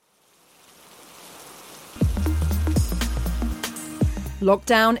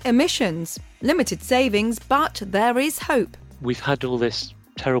Lockdown emissions, limited savings, but there is hope. We've had all this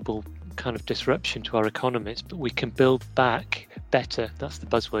terrible kind of disruption to our economies, but we can build back better. That's the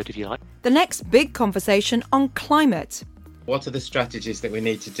buzzword, if you like. The next big conversation on climate. What are the strategies that we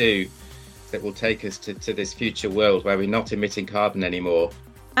need to do that will take us to this future world where we're not emitting carbon anymore?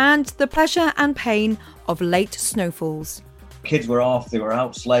 And the pleasure and pain of late snowfalls. Kids were off, they were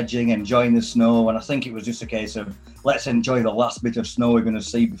out sledging, enjoying the snow, and I think it was just a case of let's enjoy the last bit of snow we're going to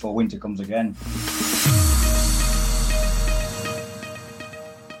see before winter comes again.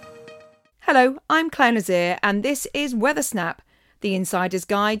 Hello, I'm Claire Nazir, and this is Weather Snap, the insider's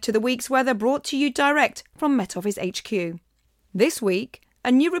guide to the week's weather brought to you direct from Met Office HQ. This week,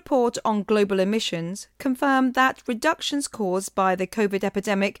 a new report on global emissions confirmed that reductions caused by the COVID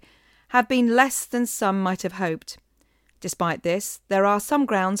epidemic have been less than some might have hoped. Despite this, there are some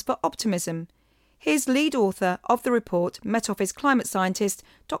grounds for optimism. Here's lead author of the report, Met Office climate scientist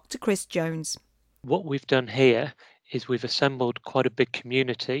Dr. Chris Jones. What we've done here is we've assembled quite a big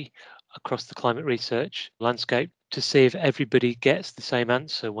community across the climate research landscape to see if everybody gets the same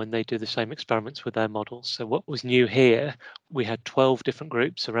answer when they do the same experiments with their models. So what was new here, we had 12 different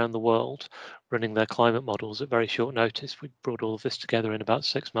groups around the world running their climate models at very short notice. We brought all of this together in about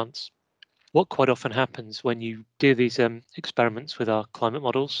 6 months. What quite often happens when you do these experiments with our climate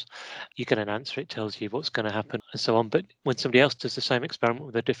models, you get an answer, it tells you what's going to happen and so on. But when somebody else does the same experiment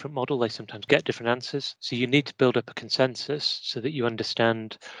with a different model, they sometimes get different answers. So you need to build up a consensus so that you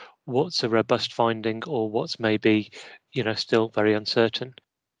understand what's a robust finding or what's maybe, still very uncertain.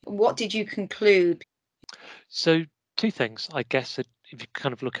 What did you conclude? So two things, I guess, if you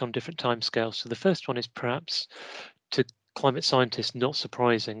kind of look on different timescales. So the first one is perhaps to climate scientists not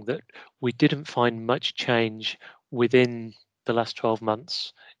surprising that we didn't find much change within the last 12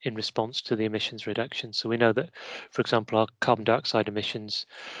 months in response to the emissions reduction. So we know that, for example, our carbon dioxide emissions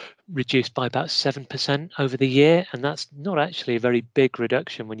reduced by about 7% over the year, and that's not actually a very big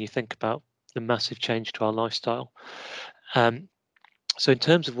reduction when you think about the massive change to our lifestyle. So in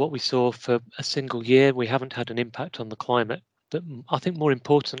terms of what we saw for a single year, we haven't had an impact on the climate. But I think more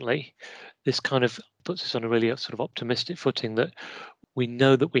importantly, this kind of puts us on a really sort of optimistic footing that we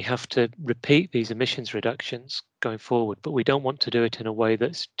know that we have to repeat these emissions reductions going forward, but we don't want to do it in a way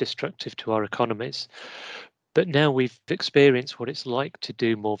that's destructive to our economies. But now we've experienced what it's like to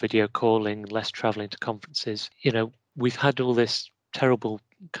do more video calling, less traveling to conferences. We've had all this terrible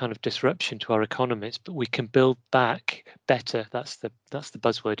kind of disruption to our economies, but we can build back better. That's the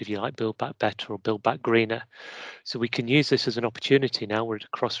buzzword, if you like, build back better or build back greener. So we can use this as an opportunity now, we're at a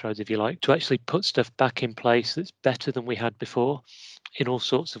crossroads, if you like, to actually put stuff back in place that's better than we had before in all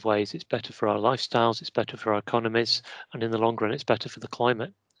sorts of ways. It's better for our lifestyles, it's better for our economies, and in the long run, it's better for the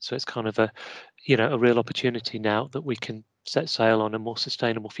climate. So it's kind of a real opportunity now that we can set sail on a more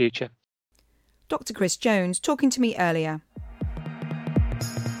sustainable future. Dr. Chris Jones talking to me earlier.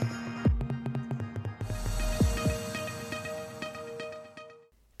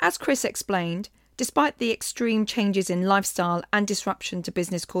 As Chris explained, despite the extreme changes in lifestyle and disruption to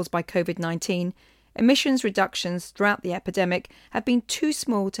business caused by COVID-19, emissions reductions throughout the epidemic have been too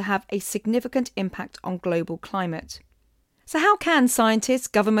small to have a significant impact on global climate. So how can scientists,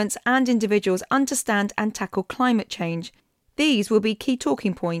 governments and individuals understand and tackle climate change? These will be key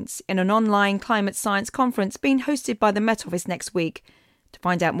talking points in an online climate science conference being hosted by the Met Office next week. To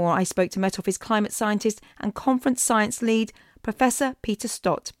find out more, I spoke to Met Office climate scientist and conference science lead, Professor Peter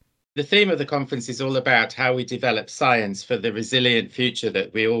Stott. The theme of the conference is all about how we develop science for the resilient future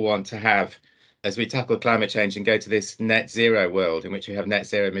that we all want to have as we tackle climate change and go to this net zero world in which we have net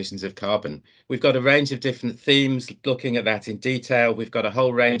zero emissions of carbon. We've got a range of different themes looking at that in detail. We've got a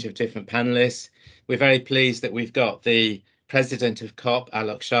whole range of different panelists. We're very pleased that we've got the president of COP,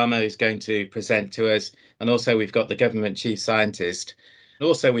 Alok Sharma, who's going to present to us. And also we've got the government chief scientist.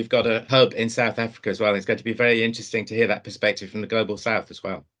 Also, we've got a hub in South Africa as well. It's going to be very interesting to hear that perspective from the Global South as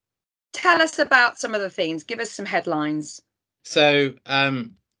well. Tell us about some of the themes. Give us some headlines. So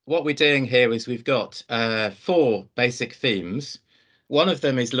what we're doing here is we've got 4 basic themes. One of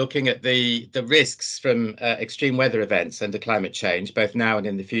them is looking at the risks from extreme weather events under climate change, both now and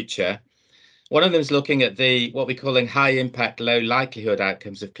in the future. One of them is looking at what we're calling high impact, low likelihood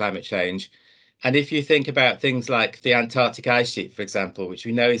outcomes of climate change. And if you think about things like the Antarctic ice sheet, for example, which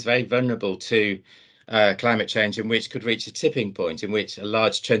we know is very vulnerable to climate change and which could reach a tipping point in which a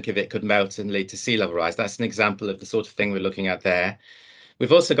large chunk of it could melt and lead to sea level rise. That's an example of the sort of thing we're looking at there.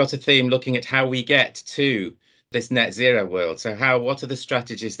 We've also got a theme looking at how we get to this net zero world. So what are the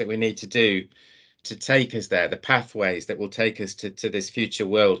strategies that we need to do to take us there, the pathways that will take us to this future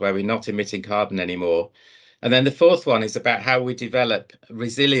world where we're not emitting carbon anymore. And then the fourth one is about how we develop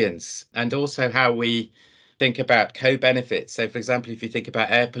resilience and also how we think about co-benefits. So, for example, if you think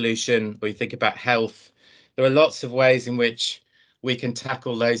about air pollution or you think about health, there are lots of ways in which we can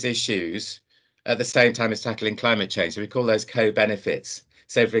tackle those issues at the same time as tackling climate change. So we call those co-benefits.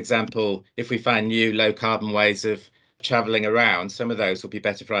 So, for example, if we find new low carbon ways of travelling around, some of those will be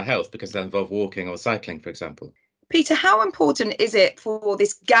better for our health because they'll involve walking or cycling, for example. Peter, how important is it for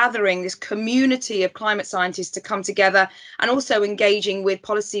this gathering, this community of climate scientists to come together and also engaging with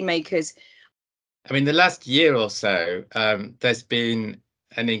policymakers? I mean, the last year or so, there's been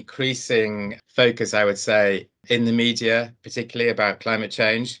an increasing focus, I would say, in the media, particularly about climate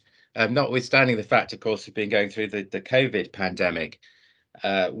change, notwithstanding the fact, of course, we've been going through the COVID pandemic,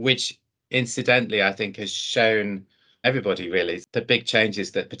 which incidentally, I think, has shown everybody really the big changes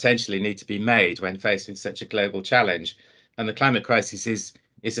that potentially need to be made when faced with such a global challenge. And the climate crisis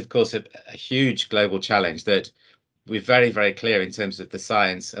is of course, a huge global challenge that we're very, very clear in terms of the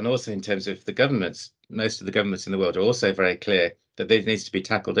science and also in terms of the governments. Most of the governments in the world are also very clear that this needs to be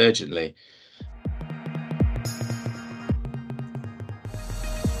tackled urgently.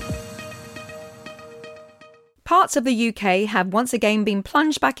 Parts of the UK have once again been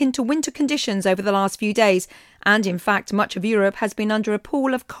plunged back into winter conditions over the last few days, and in fact much of Europe has been under a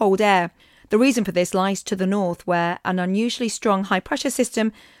pool of cold air. The reason for this lies to the north, where an unusually strong high-pressure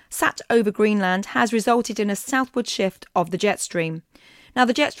system sat over Greenland has resulted in a southward shift of the jet stream. Now,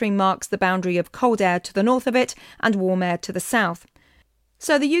 the jet stream marks the boundary of cold air to the north of it and warm air to the south.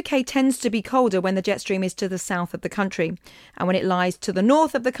 So the UK tends to be colder when the jet stream is to the south of the country, and when it lies to the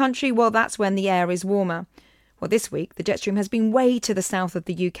north of the country, well, that's when the air is warmer. Well, this week, the jet stream has been way to the south of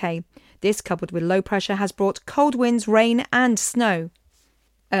the UK. This, coupled with low pressure, has brought cold winds, rain and snow.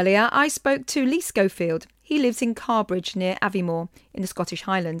 Earlier, I spoke to Lee Schofield. He lives in Carbridge near Aviemore in the Scottish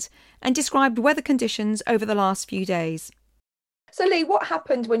Highlands and described weather conditions over the last few days. So, Lee, what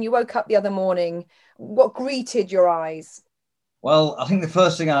happened when you woke up the other morning? What greeted your eyes? Well, I think the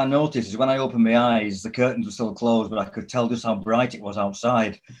first thing I noticed is when I opened my eyes, the curtains were still closed, but I could tell just how bright it was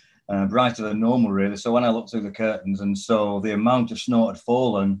outside. Brighter than normal, really. So when I looked through the curtains and saw the amount of snow had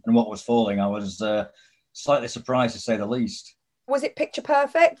fallen and what was falling, I was slightly surprised, to say the least. Was it picture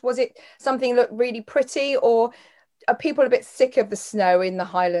perfect? Was it something that looked really pretty, or are people a bit sick of the snow in the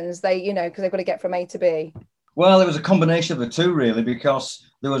Highlands? Because they've got to get from A to B. Well, it was a combination of the two, really, because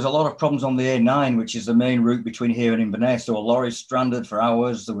there was a lot of problems on the A9, which is the main route between here and Inverness. There were lorries stranded for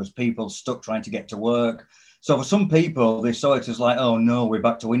hours. There was people stuck trying to get to work. So for some people, they saw it as like, oh no, we're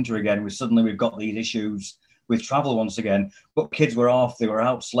back to winter again. We've got these issues with travel once again. But kids were off, they were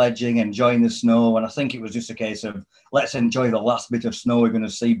out sledging, enjoying the snow. And I think it was just a case of, let's enjoy the last bit of snow we're going to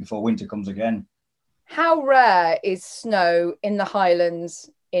see before winter comes again. How rare is snow in the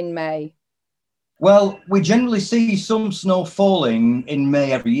Highlands in May? Well, we generally see some snow falling in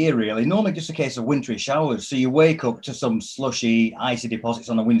May every year, really. Normally just a case of wintry showers. So you wake up to some slushy, icy deposits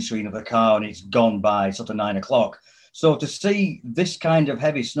on the windscreen of the car and it's gone by sort of 9 o'clock. So to see this kind of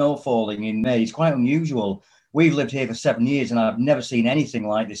heavy snow falling in May is quite unusual. We've lived here for 7 years and I've never seen anything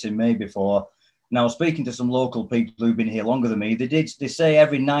like this in May before. Now, speaking to some local people who've been here longer than me, they say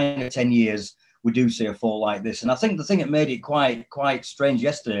every 9 or 10 years we do see a fall like this. And I think the thing that made it quite strange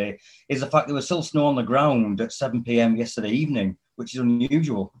yesterday is the fact there was still snow on the ground at 7 p.m. yesterday evening, which is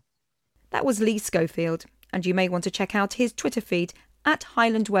unusual. That was Lee Schofield, and you may want to check out his Twitter feed at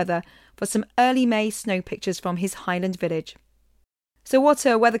Highland Weather for some early May snow pictures from his Highland village. So what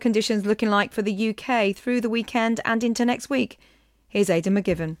are weather conditions looking like for the UK through the weekend and into next week? Here's Aidan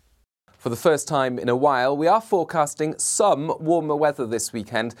McGivern. For the first time in a while, we are forecasting some warmer weather this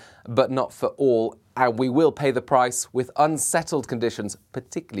weekend, but not for all. And we will pay the price with unsettled conditions,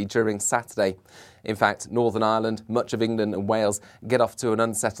 particularly during Saturday. In fact, Northern Ireland, much of England and Wales get off to an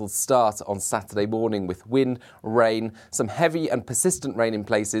unsettled start on Saturday morning with wind, rain, some heavy and persistent rain in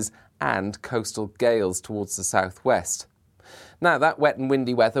places and coastal gales towards the southwest. Now, that wet and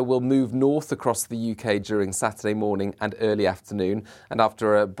windy weather will move north across the UK during Saturday morning and early afternoon. And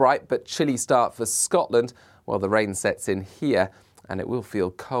after a bright but chilly start for Scotland, well, the rain sets in here and it will feel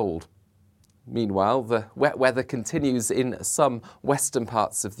cold. Meanwhile, the wet weather continues in some western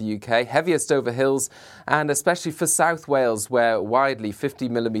parts of the UK, heaviest over hills, and especially for South Wales, where widely 50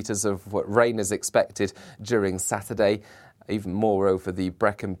 millimetres of rain is expected during Saturday. Even more over the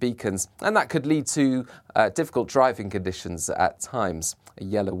Brecon Beacons, and that could lead to difficult driving conditions at times, a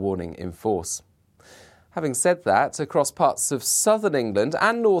yellow warning in force. Having said that, across parts of southern England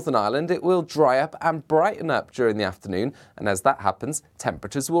and Northern Ireland, it will dry up and brighten up during the afternoon, and as that happens,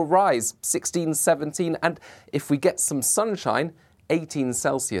 temperatures will rise, 16, 17, and if we get some sunshine, 18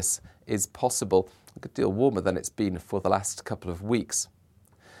 Celsius is possible. a good deal warmer than it's been for the last couple of weeks.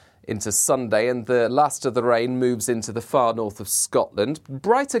 Into Sunday, and the last of the rain moves into the far north of Scotland.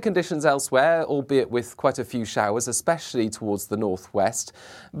 Brighter conditions elsewhere, albeit with quite a few showers, especially towards the northwest.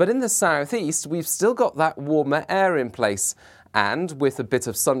 But in the southeast, we've still got that warmer air in place. And with a bit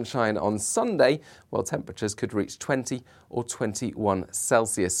of sunshine on Sunday, well, temperatures could reach 20 or 21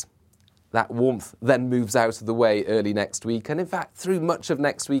 Celsius. That warmth then moves out of the way early next week, and in fact through much of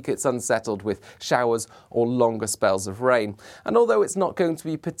next week it's unsettled with showers or longer spells of rain. And although it's not going to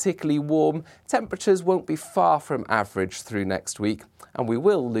be particularly warm, temperatures won't be far from average through next week, and we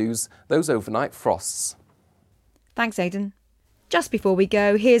will lose those overnight frosts. Thanks, Aidan. Just before we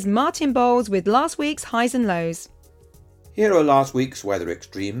go, here's Martin Bowles with last week's highs and lows. Here are last week's weather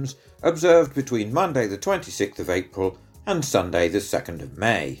extremes observed between Monday the 26th of April and Sunday the 2nd of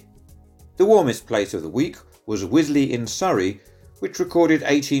May. The warmest place of the week was Wisley in Surrey, which recorded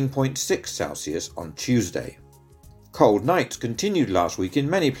 18.6 Celsius on Tuesday. Cold nights continued last week in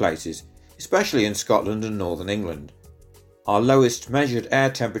many places, especially in Scotland and northern England. Our lowest measured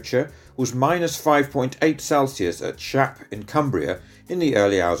air temperature was minus 5.8 Celsius at Shap in Cumbria in the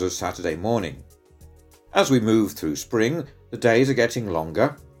early hours of Saturday morning. As we move through spring, the days are getting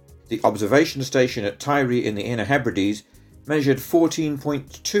longer. The observation station at Tyree in the Inner Hebrides measured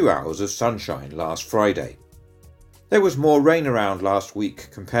 14.2 hours of sunshine last Friday. There was more rain around last week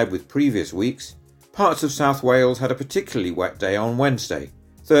compared with previous weeks. Parts of South Wales had a particularly wet day on Wednesday.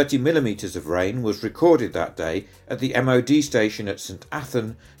 30 millimetres of rain was recorded that day at the MOD station at St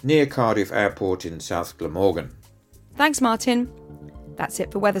Athan near Cardiff Airport in South Glamorgan. Thanks, Martin. That's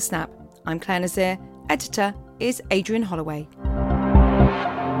it for Weather Snap. I'm Claire Nazir. Editor is Adrian Holloway.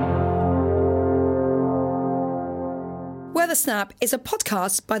 Weather Snap is a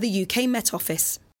podcast by the UK Met Office.